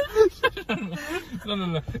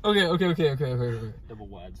 No. Okay. Double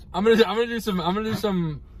wads. I'm gonna do some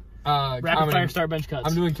rapid comedy. fire start bench cuts.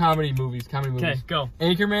 I'm doing comedy movies. Okay, go.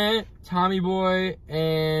 Anchorman, Tommy Boy,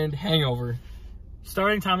 and Hangover.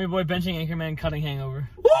 Starting Tommy Boy, benching Anchorman, cutting Hangover.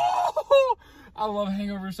 Woo! I love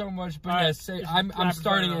Hangover so much, but yes, I'm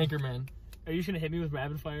starting Anchorman. Are you just gonna hit me with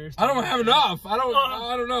rapid fire? I don't have enough. I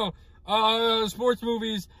don't know. Sports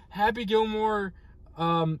movies, Happy Gilmore,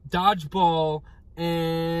 Dodgeball,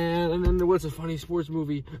 and then what's a funny sports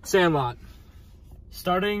movie? Sandlot.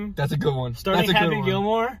 That's a good one. Starting Happy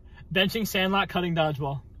Gilmore, benching Sandlot, cutting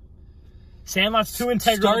Dodgeball. Sandlot's too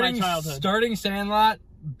integral to my childhood. Starting Sandlot,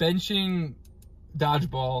 benching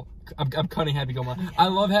Dodgeball. I'm cutting Happy Gilmore. I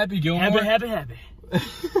love Happy Gilmore. Happy.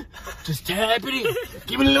 Just tap it in.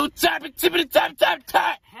 Give it a little tap.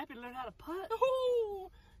 Tap. Happy to learn how to putt. Oh,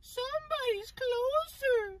 somebody's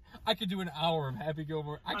closer. I could do an hour of Happy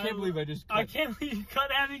Gilmore. I can't believe I just cut. I can't believe you cut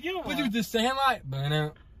Happy Gilmore. But dude, the Sandlot.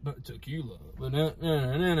 But tequila.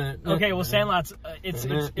 Okay, well, Sandlot's it's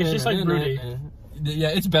just like Rudy. Yeah,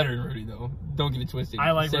 it's better than Rudy though. Don't get it twisted.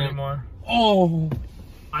 I like Rudy more. Oh,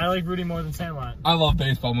 I like Rudy more than Sandlot. I love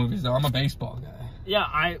baseball movies though. I'm a baseball guy.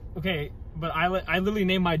 Yeah, but I literally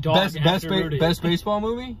named my dog after Rudy. Best baseball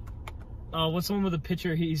movie? What's the one with the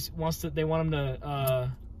pitcher? They want him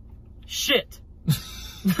to shit.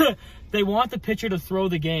 They want the pitcher to throw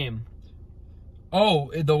the game.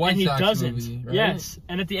 Oh, the White Sox doesn't. movie, right? Yes,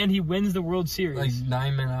 and at the end he wins the World Series. Like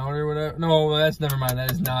 9 Men Out or whatever. No, that's never mind.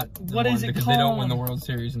 That is not. What is it because called? They don't win the World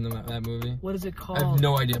Series in that movie. What is it called? I have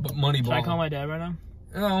no idea. But Moneyball. Should I call my dad right now?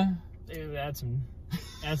 No. Dude, add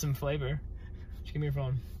some flavor. Just give me your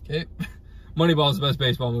phone. Okay. Moneyball is the best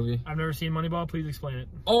baseball movie. I've never seen Moneyball. Please explain it.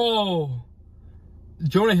 Oh,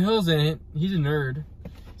 Jonah Hill's in it. He's a nerd.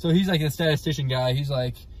 So he's like a statistician guy. He's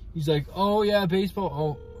like, oh yeah, baseball.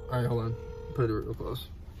 Oh, all right, hold on. Put it real close.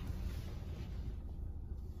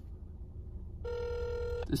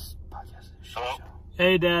 This podcast is a shit show.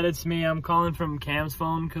 Hey, Dad, it's me. I'm calling from Cam's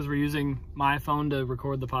phone because we're using my phone to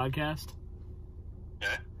record the podcast.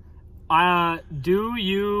 Yeah. Do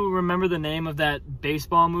you remember the name of that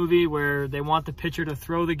baseball movie where they want the pitcher to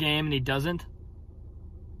throw the game and he doesn't?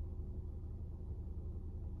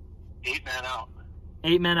 8 Men Out.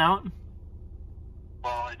 8 Men Out?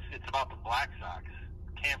 Well, it's about the Black Sox.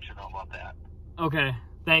 Cam should know about that. Okay,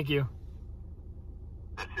 thank you.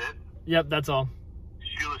 That's it? Yep, that's all.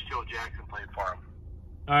 Shoeless Joe Jackson played for him.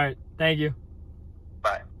 All right. Thank you.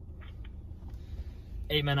 Bye.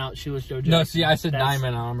 8 men out, shoeless Joe Jackson. No, see, I said 9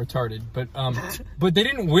 men out. I'm retarded. But they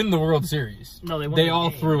didn't win the World Series. No, they won. They all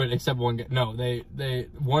threw it except one guy. No,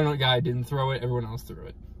 one guy didn't throw it. Everyone else threw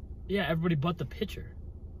it. Yeah, everybody but the pitcher.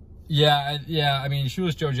 Yeah. I mean,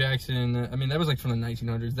 shoeless Joe Jackson. I mean, that was like from the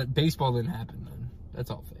 1900s. That baseball didn't happen then.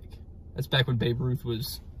 That's all fake. That's back when Babe Ruth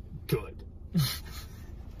was good.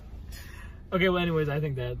 Okay, well, anyways, I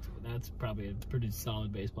think that's probably a pretty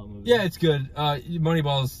solid baseball movie. Yeah, it's good.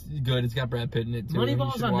 Moneyball's good. It's got Brad Pitt in it too.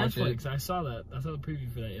 Moneyball's on Netflix. I saw that. I saw the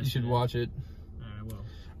preview for that yesterday. You should watch it. All right,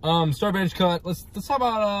 well. Star bench cut. Let's talk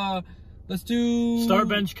about let's do Star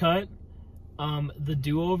bench cut. The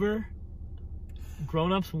do-over.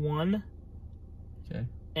 Grown Ups 1. Okay.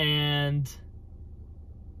 And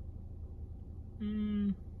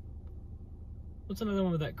what's another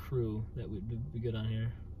one with that crew that would be good on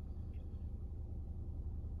here?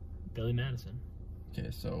 Billy Madison.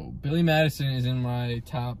 Okay, so Billy Madison is in my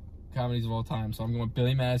top comedies of all time, so I'm going with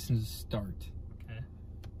Billy Madison's start. Okay.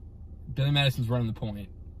 Billy Madison's running the point.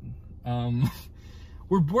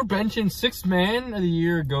 We're benching 6th man of the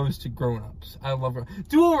year goes to Grown Ups. I love it.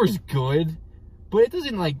 Do-Over's good, but it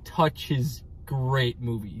doesn't like touch his great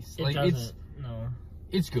movies. It like doesn't. No.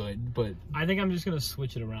 It's good, but I think I'm just gonna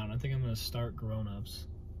switch it around. I think I'm gonna start Grown Ups,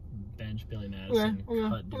 bench Billy Madison,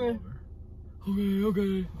 cut Do-Over.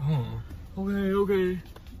 Okay. Oh. Okay.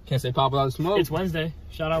 Can't say pop without the smoke. It's Wednesday.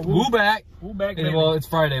 Shout out Woo back. Woo back, baby. Well, it's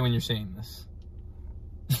Friday when you're saying this.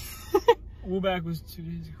 Woo back was 2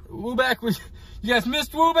 days ago. Woo back was. You guys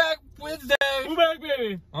missed Woo back Wednesday. Woo back,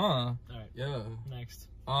 baby. All right. Yeah. Next.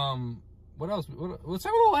 What else? Let's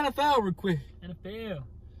talk a little NFL real quick. NFL.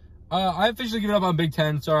 I officially given up on Big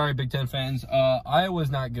Ten. Sorry, Big Ten fans.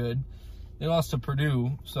 Iowa's not good. They lost to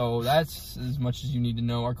Purdue, so that's as much as you need to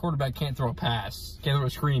know. Our quarterback can't throw a pass, can't throw a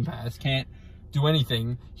screen pass, can't do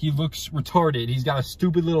anything. He looks retarded. He's got a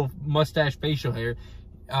stupid little mustache facial hair.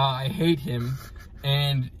 I hate him.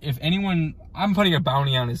 And if anyone, I'm putting a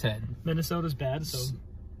bounty on his head. Minnesota's bad, so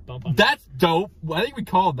bump on That's dope. I think we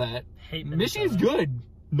called that. Hate Minnesota. Michigan's good.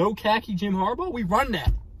 No khaki Jim Harbaugh. We run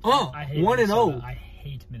that. I hate 1-0. I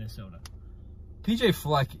hate Minnesota. PJ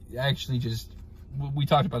Fleck actually just, we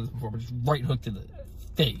talked about this before, but just right hook to the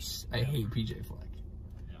face. I hate PJ Fleck.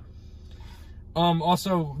 Yeah.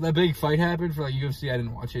 Also, that big fight happened for like UFC. I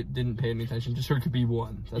didn't watch it, didn't pay any attention. Just heard Khabib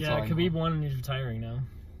won. That's all I know. Khabib won and he's retiring now.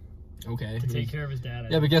 Okay. To take care of his dad.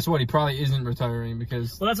 Yeah, but guess what? He probably isn't retiring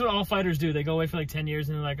because. Well, that's what all fighters do. They go away for like 10 years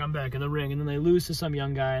and they're like, I'm back in the ring, and then they lose to some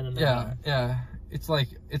young guy, and then yeah. It's like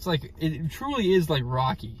it truly is like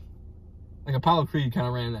Rocky. Like Apollo Creed kind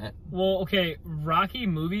of ran that. Well, okay, Rocky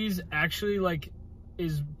movies actually like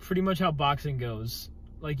is pretty much how boxing goes.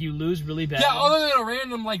 Like you lose really bad. Yeah, other than a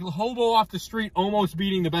random like hobo off the street almost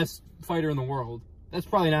beating the best fighter in the world. That's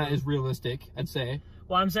probably not as realistic, I'd say.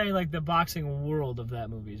 Well, I'm saying like the boxing world of that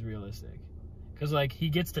movie is realistic. Because like he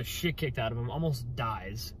gets the shit kicked out of him, almost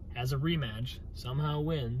dies, has a rematch, somehow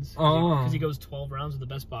wins. Because he goes 12 rounds with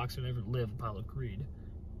the best boxer to ever live, Apollo Creed.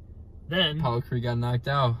 Then Apollo Creed got knocked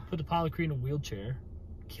out. Put Apollo Creed in a wheelchair,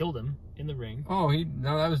 killed him in the ring. Oh,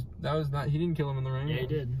 that was not. He didn't kill him in the ring. Yeah, he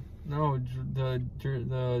did. No,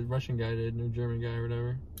 the Russian guy did, or German guy or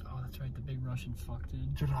whatever. Oh, that's right, the big Russian fuck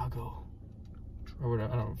did. Drago. Or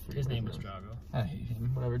whatever. I don't know. His name was Drago. I hate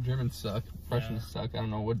him. Whatever. Germans suck. Russians suck. I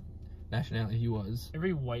don't know what nationality he was.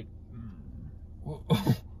 Every white.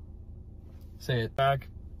 Say it. Back.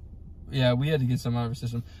 Yeah, we had to get some out of our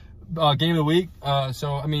system. Game of the week.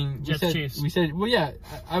 So I mean, Jets-Chiefs. We said, well, yeah.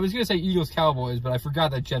 I was gonna say Eagles Cowboys, but I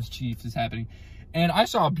forgot that Jets-Chiefs is happening. And I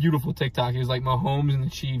saw a beautiful TikTok. It was like Mahomes and the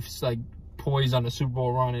Chiefs like poised on a Super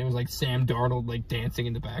Bowl run. And it was like Sam Darnold like dancing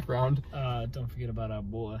in the background. Don't forget about our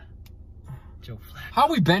boy Joe Flacco. How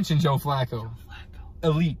are we benching Joe Flacco?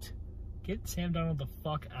 Elite. Get Sam Darnold the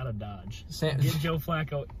fuck out of Dodge. Get Joe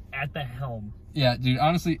Flacco at the helm. Yeah, dude.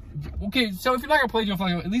 Honestly, okay. So if you're not gonna play Joe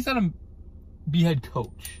Flacco, at least let him be head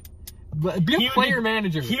coach. Be a player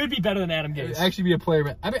manager. He would be better than Adam Gase. Actually, be a player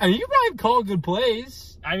manager. I mean, you probably call good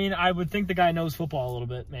plays. I mean, I would think the guy knows football a little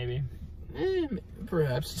bit, maybe.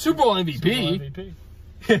 Perhaps. Super Bowl MVP. Super Bowl MVP.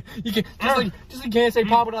 You can just like you can't say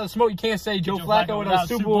pop without smoke. You can't say Joe Flacco without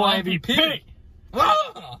Super Bowl MVP.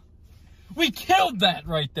 We killed that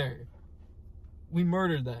right there. We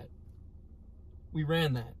murdered that. We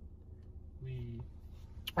ran that.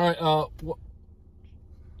 All right.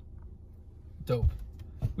 Dope.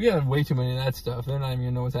 We have way too many of that stuff. They're not even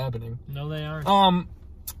gonna know what's happening. No, they aren't.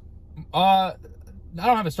 I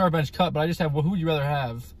don't have a star bench cut, but I just have. Who would you rather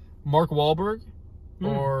have, Mark Wahlberg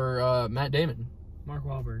or Matt Damon? Mark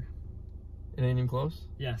Wahlberg. It ain't even close.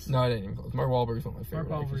 Yes. No, it ain't even close. Mark Wahlberg is one of my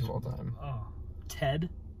favorite actors of all time. Oh. Ted.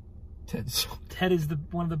 Ted is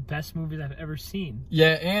one of the best movies I've ever seen.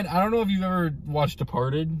 Yeah, and I don't know if you've ever watched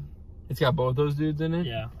Departed. It's got both those dudes in it.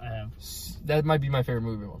 Yeah, I have. That might be my favorite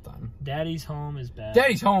movie of all time. Daddy's Home is bad.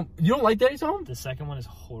 Daddy's Home. You don't like Daddy's Home? The second one is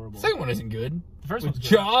horrible. The second one isn't good. The first one's good.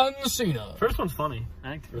 John Cena. First one's funny. I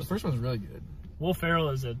think the first one's really good. Will Ferrell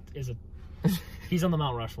is a he's on the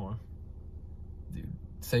Mount Rushmore. Dude,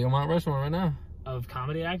 say on Mount Rushmore right now. Of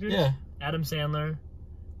comedy actors? Yeah. Adam Sandler,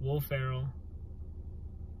 Will Ferrell.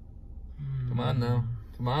 Come on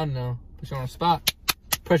now. Put you on a spot.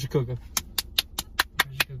 Pressure cooker.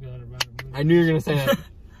 I knew you were going to say that.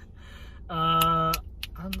 I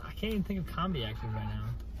can't even think of comedy actors right now.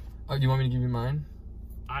 Oh, you want me to give you mine?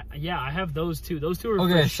 Yeah, I have those two. Those two are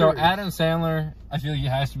okay. For So sure. Adam Sandler, I feel like he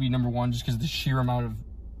has to be number one just because of the sheer amount of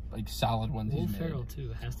like solid ones he's made. Will Ferrell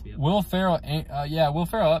too has to be up there. Will Ferrell, Will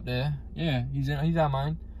Ferrell up there. Yeah, he's on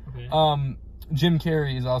mine. Okay. Jim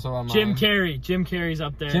Carrey is also on mine. Jim Carrey's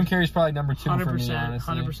up there. Jim Carrey's probably number 2 for me, 100%,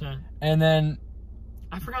 honestly. 100%. And then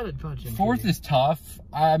I forgot about Jim fourth Carrey. is tough.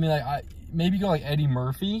 I mean, like, maybe go like Eddie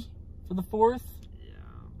Murphy for the fourth. Yeah,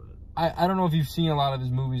 but I don't know if you've seen a lot of his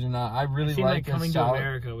movies or not. I really like Coming to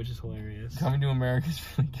America, which is hilarious. Coming to America is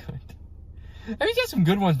really good. I mean, he's got some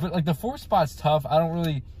good ones, but like the fourth spot's tough. I don't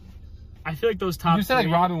really. I feel like those top. You said like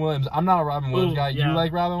Robin Williams. I'm not a Robin Williams guy. Yeah. You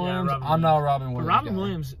like Robin Williams? I'm not a Robin Williams guy. But Robin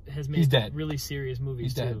Williams has made really serious movies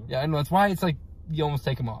He's dead. too. Yeah, I know. That's why it's like you almost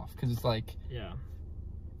take him off because it's like. Yeah.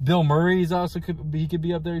 Bill Murray's also could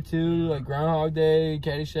be up there too. Like Groundhog Day,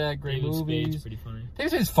 Caddyshack, great David movies. Spade's pretty funny. David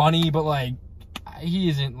Spade's funny, but like he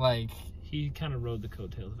isn't like. He kind of rode the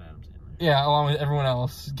coattails of Adam Sandler. Yeah, along with everyone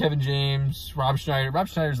else. Kevin James, Rob Schneider. Rob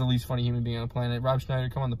Schneider's the least funny human being on the planet. Rob Schneider,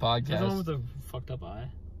 come on the podcast. Is that the one with the fucked up eye?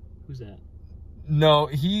 Who's that? No,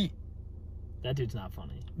 That dude's not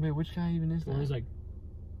funny. Wait, which guy even is that? He's like.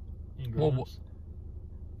 In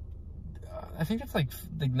I think that's like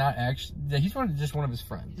not actually. Yeah, he's just one of his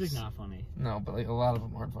friends. He's like not funny. No, but like a lot of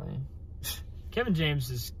them aren't funny. Kevin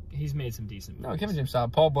James he's made some decent movies. No, Kevin James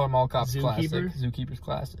stop. Paul Blart Mall Cop's classic. Zookeeper's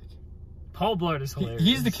classic. Paul Blart is hilarious.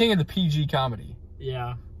 He's the king of the PG comedy.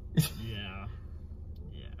 Yeah. Yeah.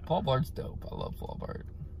 Paul Blart's dope. I love Paul Blart.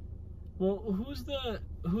 Well, who's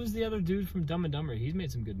the other dude from Dumb and Dumber? He's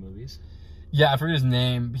made some good movies. Yeah, I forget his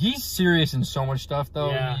name. He's serious in so much stuff,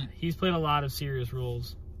 though. Yeah, he's played a lot of serious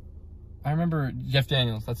roles. I remember Jeff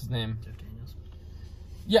Daniels. That's his name. Jeff Daniels.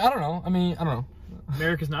 Yeah, I don't know. I mean, I don't know.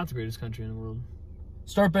 America's not the greatest country in the world.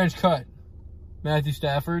 Start bench cut. Matthew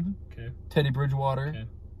Stafford. Okay. Teddy Bridgewater. Okay.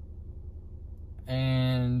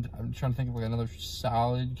 And I'm trying to think of like another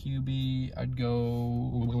solid QB. I'd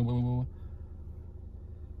go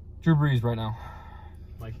Drew Brees right now.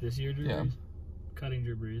 Like this year, Drew Brees? Cutting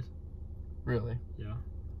Drew Brees. Really? Yeah.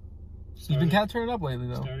 He's been kind of turning up lately,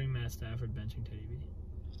 though. Starting Matt Stafford, benching Teddy B.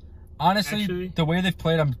 Honestly, Actually, the way they've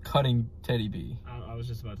played, I'm cutting Teddy B. I was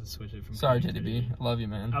just about to switch it from. Sorry, Teddy B. I love you,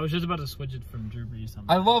 man. I was just about to switch it from Drew Brees.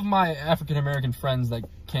 I love my African American friends that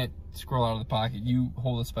can't scroll out of the pocket. You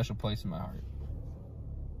hold a special place in my heart.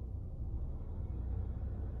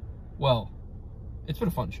 Well, it's been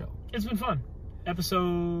a fun show. It's been fun.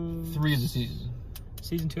 Episode 3 of the season.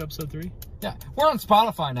 Season 2, episode 3. Yeah, we're on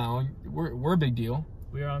Spotify now. We're a big deal.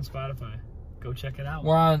 We are on Spotify. Go check it out.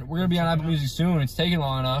 We're gonna be on Apple Music soon. It's taking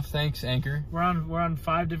long enough. Thanks, Anchor. We're on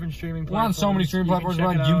 5 different streaming platforms. We're on so many streaming platforms. We're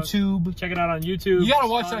on YouTube. Check it out on YouTube. You gotta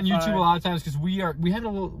watch it on YouTube a lot of times because we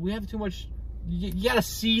have too much. You gotta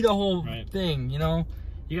see the whole thing. You know.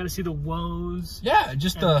 You gotta see the woes. Yeah,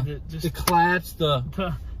 just the claps, the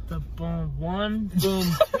boom 1, boom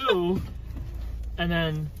 2, and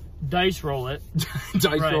then dice roll it.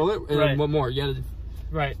 Roll it, and then one more. You gotta.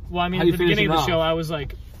 Right. Well, I mean, at the beginning of the show, I was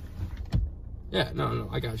like. Yeah, no,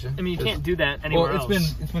 I gotcha. I mean, you can't do that anywhere else.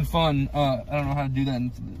 It's been fun. I don't know how to do that in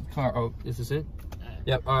the car. Oh, is this it?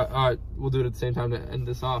 Yep. All right. We'll do it at the same time to end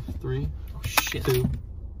this off. 3, 2,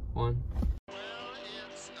 1.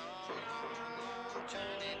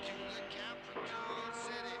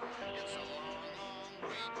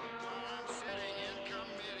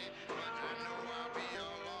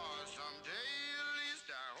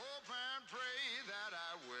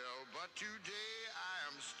 Today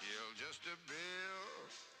I am still just a bill.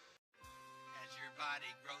 As your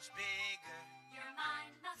body grows bigger, your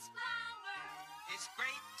mind must flower. It's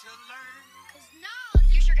great to learn. 'Cause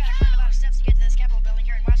knowledge. You sure gotta climb a lot of steps to get to this Capitol building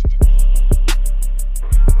here in Washington.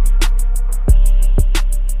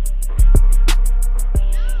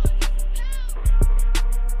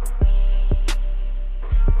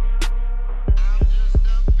 Power.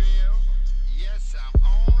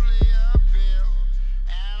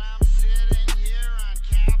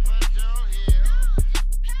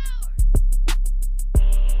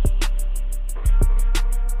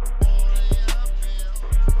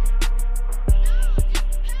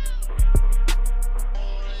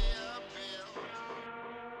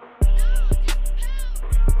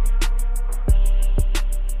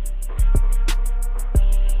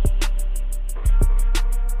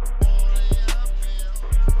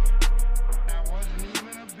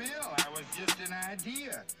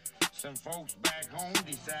 Some folks back home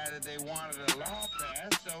decided they wanted a law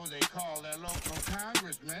passed, so they called their local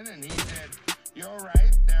congressman, and he said, "You're right,